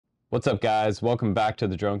What's up, guys? Welcome back to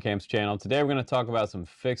the Drone Camps channel. Today we're going to talk about some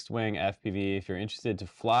fixed wing FPV. If you're interested to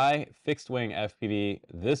fly fixed wing FPV,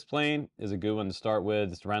 this plane is a good one to start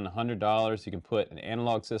with. It's around $100. You can put an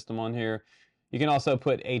analog system on here. You can also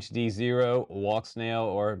put HD0, Walksnail,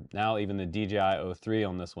 or now even the DJI 03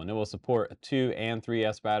 on this one. It will support a 2 and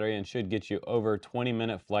 3S battery and should get you over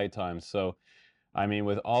 20-minute flight times. So, I mean,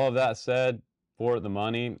 with all of that said, for the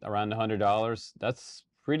money, around $100, that's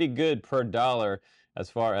pretty good per dollar as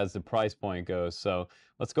far as the price point goes. So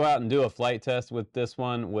let's go out and do a flight test with this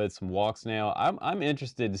one with some Walksnail. I'm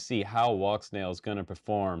interested to see how Walksnail is going to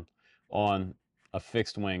perform on a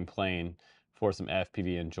fixed wing plane for some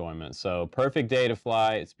FPV enjoyment. So perfect day to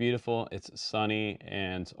fly. It's beautiful, it's sunny,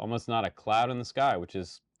 and almost not a cloud in the sky, which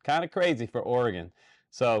is kind of crazy for Oregon.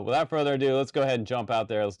 So without further ado, let's go ahead and jump out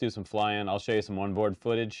there. Let's do some flying. I'll show you some onboard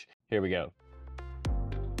footage. Here we go.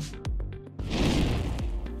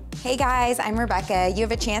 Hey guys, I'm Rebecca. You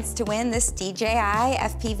have a chance to win this DJI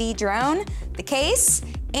FPV drone, the case,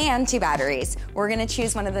 and 2 batteries. We're gonna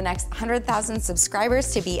choose one of the next 100,000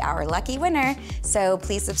 subscribers to be our lucky winner. So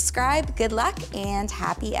please subscribe, good luck, and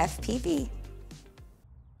happy FPV.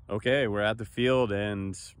 Okay, we're at the field,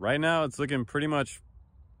 and right now it's looking pretty much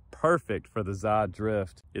perfect for the ZOHD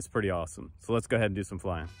drift. It's pretty awesome. So let's go ahead and do some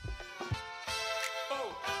flying.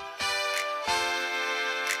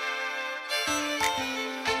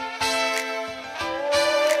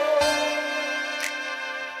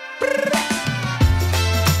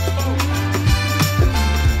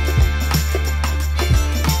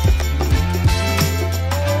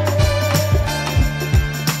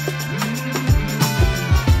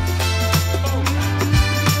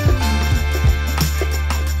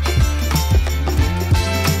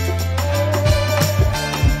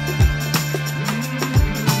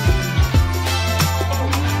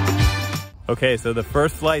 Okay, so the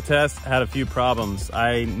first flight test had a few problems.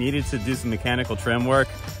 I needed to do some mechanical trim work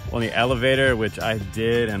on the elevator, which I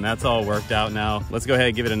did, and that's all worked out now. Let's go ahead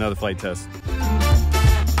and give it another flight test.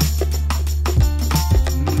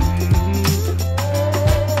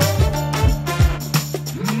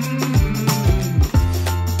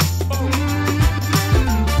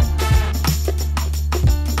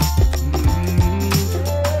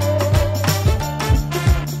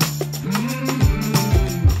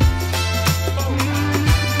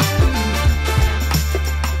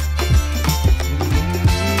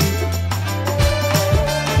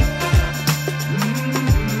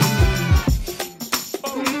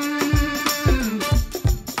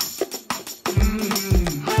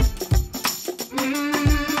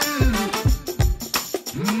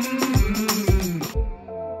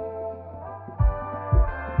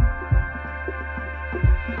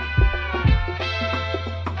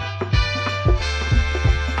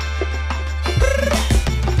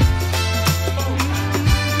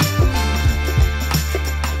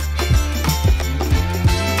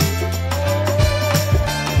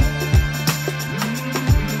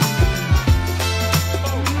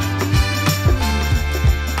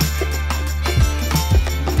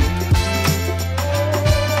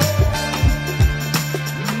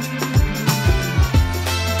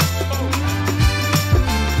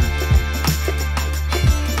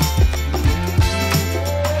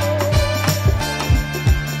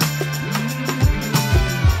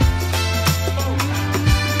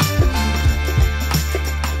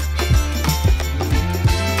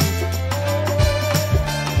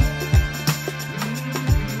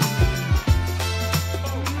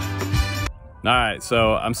 All right,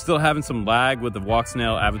 so I'm still having some lag with the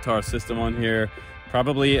Walksnail avatar system on here.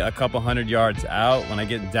 Probably a couple 100 yards out, when I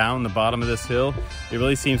get down the bottom of this hill, it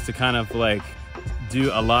really seems to kind of like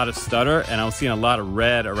do a lot of stutter, and I'm seeing a lot of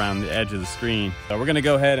red around the edge of the screen. So we're gonna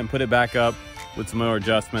go ahead and put it back up with some more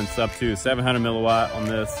adjustments up to 700 milliwatt on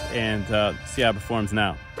this and see how it performs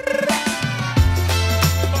now.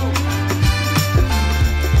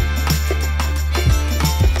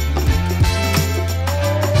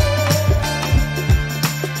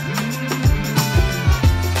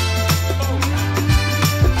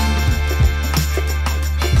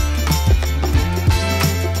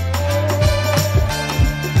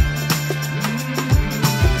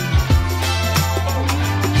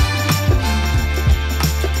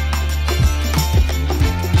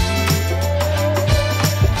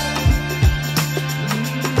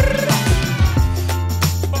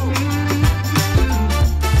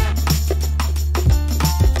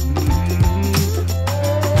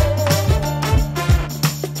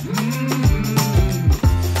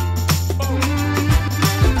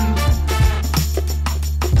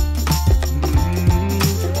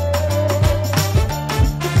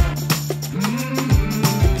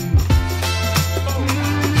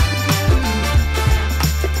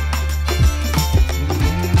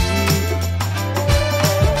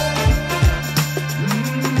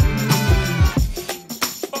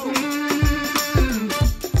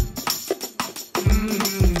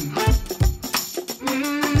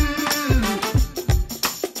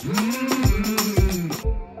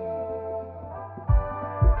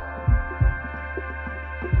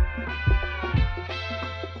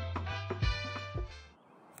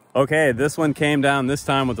 Okay, this one came down this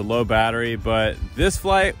time with a low battery, but this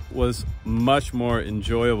flight was much more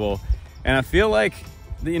enjoyable. And I feel like,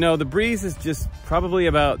 you know, the breeze is just probably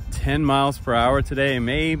about 10 miles per hour today,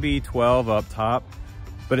 maybe 12 up top,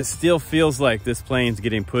 but it still feels like this plane's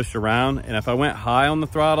getting pushed around. And if I went high on the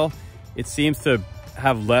throttle, it seems to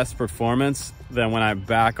have less performance than when I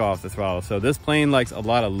back off the throttle. So this plane likes a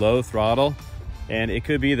lot of low throttle, and it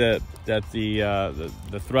could be that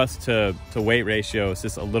the thrust to weight ratio is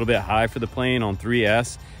just a little bit high for the plane on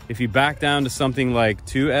 3S. If you back down to something like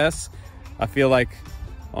 2S, I feel like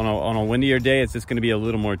on a windier day, it's just gonna be a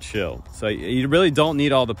little more chill. So you really don't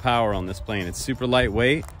need all the power on this plane. It's super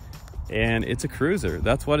lightweight and it's a cruiser.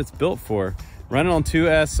 That's what it's built for. Running on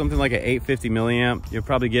 2S, something like an 850 milliamp, you'll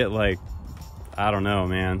probably get like, I don't know,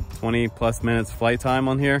 man, 20 plus minutes flight time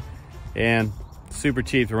on here, and super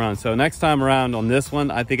cheap to run. So next time around on this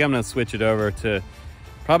one, I think I'm gonna switch it over to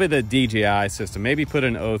probably the DJI system. Maybe put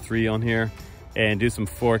an 03 on here and do some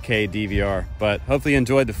 4K DVR. But hopefully you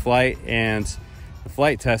enjoyed the flight and the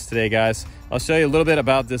flight test today, guys. I'll show you a little bit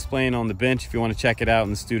about this plane on the bench if you want to check it out in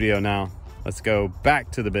the studio now. Let's go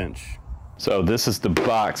back to the bench. So this is the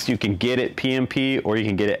box. You can get it PMP or you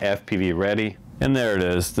can get it FPV ready. And there it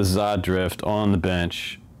is, the ZOHD Drift on the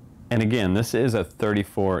bench. And again, this is a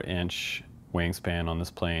 34-inch wingspan on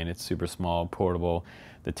this plane. It's super small, portable.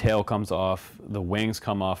 The tail comes off, the wings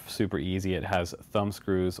come off super easy. It has thumb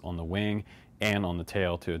screws on the wing and on the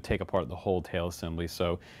tail to take apart the whole tail assembly.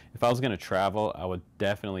 So if I was gonna travel, I would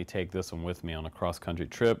definitely take this one with me on a cross-country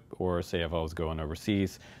trip, or say if I was going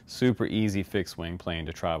overseas. Super easy fixed wing plane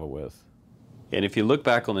to travel with. And if you look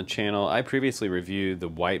back on the channel, I previously reviewed the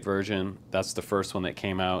white version. That's the first one that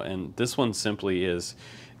came out, and this one simply is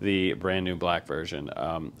the brand new black version.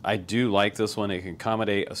 I do like this one. It can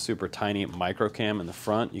accommodate a super tiny micro cam in the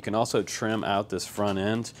front. You can also trim out this front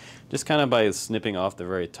end just kind of by snipping off the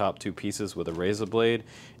very top two pieces with a razor blade.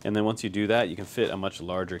 And then once you do that, you can fit a much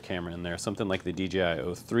larger camera in there, something like the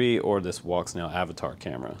DJI 03 or this Walksnail Avatar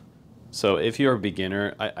camera. So if you're a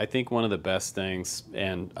beginner, I think one of the best things,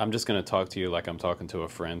 and I'm just gonna talk to you like I'm talking to a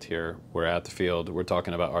friend here. We're at the field, we're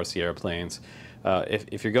talking about RC airplanes.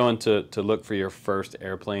 If you're going to look for your first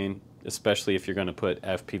airplane, especially if you're going to put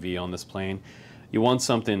FPV on this plane, you want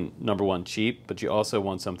something, number one, cheap, but you also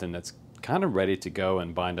want something that's kind of ready to go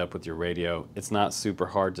and bind up with your radio. It's not super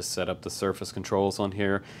hard to set up the surface controls on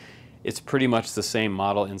here. It's pretty much the same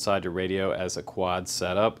model inside your radio as a quad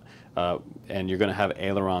setup, and you're going to have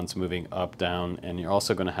ailerons moving up, down, and you're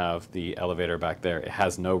also going to have the elevator back there. It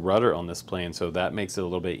has no rudder on this plane, so that makes it a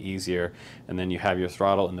little bit easier. And then you have your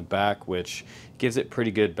throttle in the back, which gives it pretty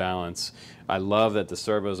good balance. I love that the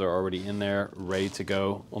servos are already in there, ready to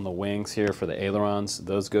go on the wings here for the ailerons.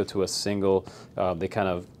 Those go to a single, they kind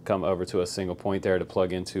of come over to a single point there to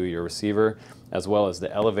plug into your receiver, as well as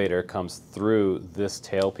the elevator comes through this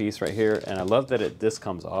tail piece right here. And I love that this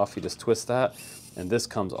comes off. You just twist that, and this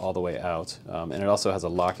comes all the way out. And it also has a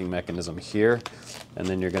locking mechanism here, and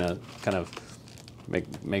then you're gonna kind of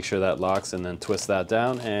make sure that locks and then twist that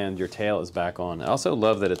down, and your tail is back on. I also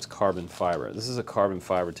love that it's carbon fiber. This is a carbon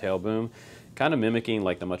fiber tail boom, kind of mimicking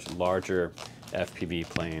like the much larger FPV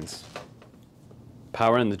planes.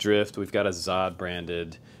 Power in the Drift, we've got a ZOHD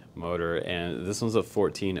branded motor, and this one's a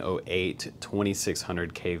 1408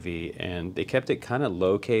 2600 kV, and they kept it kind of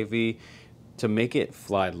low kV to make it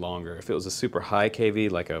fly longer. If it was a super high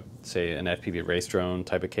kV, like a, say, an FPV race drone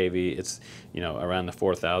type of kV, it's, you know, around the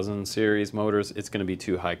 4000 series motors, it's going to be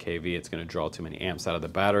too high kV. It's going to draw too many amps out of the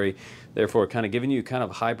battery. Therefore, kind of giving you kind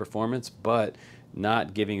of high performance, but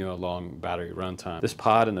not giving you a long battery runtime. This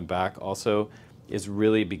pod in the back also is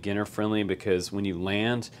really beginner friendly, because when you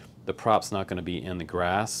land, the prop's not going to be in the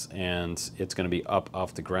grass, and it's going to be up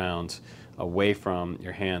off the ground away from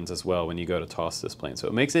your hands as well when you go to toss this plane. So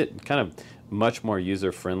it makes it kind of much more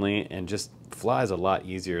user friendly and just flies a lot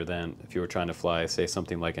easier than if you were trying to fly, say,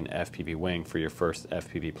 something like an FPV wing for your first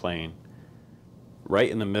FPV plane. Right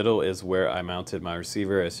in the middle is where I mounted my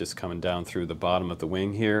receiver. It's just coming down through the bottom of the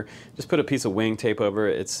wing here. Just put a piece of wing tape over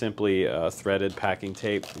it. It's simply threaded packing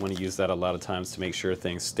tape. You want to use that a lot of times to make sure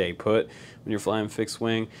things stay put when you're flying fixed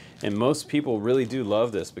wing. And most people really do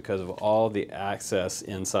love this because of all the access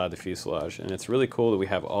inside the fuselage. And it's really cool that we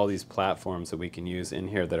have all these platforms that we can use in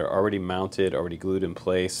here that are already mounted, already glued in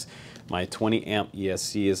place. My 20 amp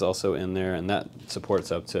ESC is also in there, and that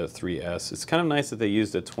supports up to 3S. It's kind of nice that they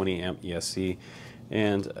used a 20 amp ESC,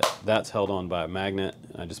 and that's held on by a magnet.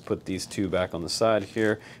 I just put these two back on the side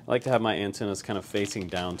here. I like to have my antennas kind of facing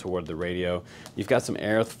down toward the radio. You've got some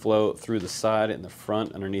airflow through the side and the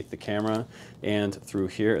front underneath the camera, and through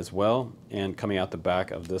here as well, and coming out the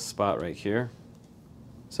back of this spot right here.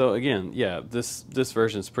 So again, yeah, this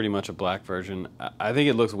version is pretty much a black version. I think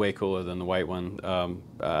it looks way cooler than the white one.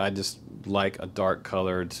 I just like a dark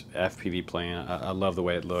colored FPV plane. I love the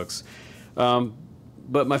way it looks.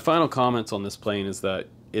 But my final comments on this plane is that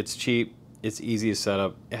it's cheap, it's easy to set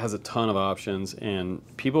up, it has a ton of options, and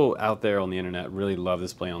people out there on the internet really love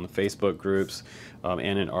this plane on the Facebook groups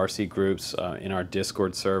and in RC groups, in our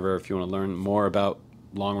Discord server. If you want to learn more about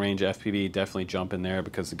long-range FPV, definitely jump in there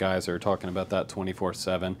because the guys are talking about that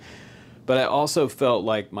 24/7. But I also felt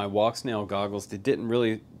like my Walksnail goggles, they didn't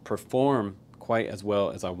really perform quite as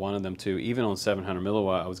well as I wanted them to. Even on 700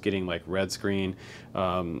 milliwatt, I was getting like red screen,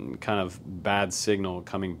 kind of bad signal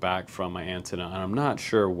coming back from my antenna, and I'm not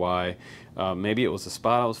sure why. Maybe it was the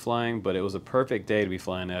spot I was flying, but it was a perfect day to be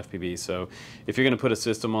flying FPV. So if you're going to put a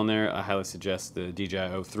system on there, I highly suggest the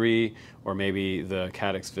DJI 03 or maybe the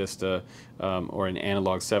Caddx Vista or an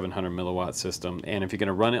analog 700 milliwatt system. And if you're going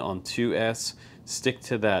to run it on 2S, stick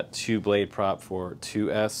to that 2-blade prop for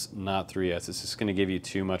 2S, not 3S. It's just going to give you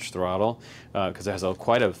too much throttle because it has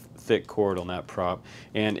quite a thick cord on that prop.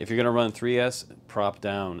 And if you're going to run 3S, prop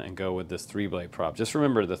down and go with this 3-blade prop. Just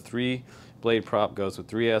remember the 3-blade prop goes with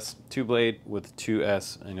 3S, 2-blade with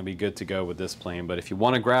 2S, and you'll be good to go with this plane. But if you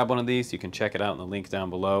want to grab one of these, you can check it out in the link down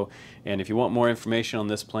below. And if you want more information on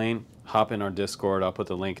this plane, hop in our Discord. I'll put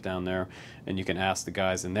the link down there, and you can ask the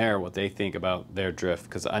guys in there what they think about their drift,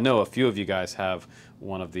 because I know a few of you guys have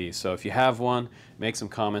one of these. So if you have one, make some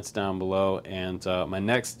comments down below. And my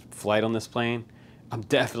next flight on this plane, I'm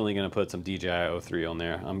definitely going to put some DJI 03 on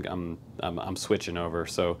there. I'm switching over.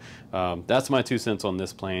 So that's my 2 cents on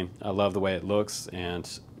this plane. I love the way it looks, and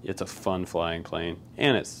it's a fun flying plane,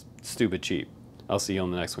 and it's stupid cheap. I'll see you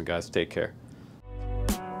on the next one, guys. Take care.